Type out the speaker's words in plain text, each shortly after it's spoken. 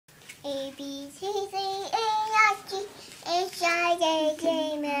A B C D E F G H I J K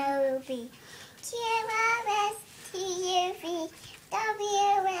L M N O P Q R S T U V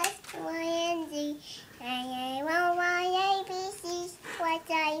W X Y and Z and Y A B C. What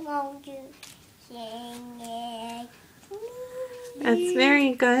I won't do, sing it. That's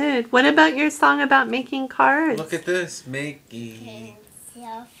very good. What about your song about making cards? Look at this, making.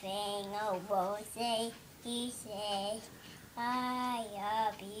 Something I will say, you say, I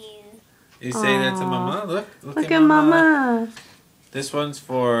love you. You say that to Mama. Look Look at Mama. This one's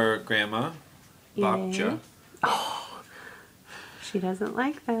for Grandma, Babcia. Oh, she doesn't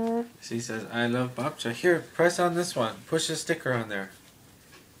like that. She says, "I love Babcia." Here, press on this one. Push the sticker on there.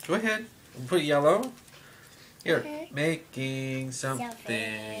 Go ahead. Put yellow. Here, making something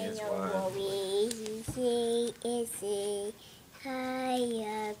is one. I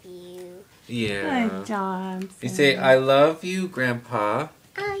love you. Yeah. Good job. You say, "I love you, Grandpa."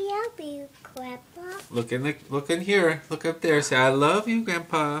 I love you, Grandpa. Look in here. Look up there. Say, "I love you,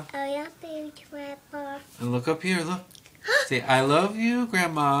 Grandpa." I love you, Grandpa. And look up here. Look. Say, "I love you,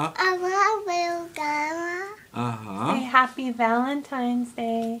 Grandma." I love you, Grandma. Say Happy Valentine's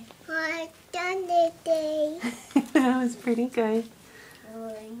Day. I done the day. That was pretty good.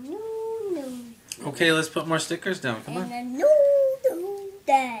 Okay, let's put more stickers down. Come on. And a no,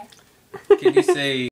 day. Can you say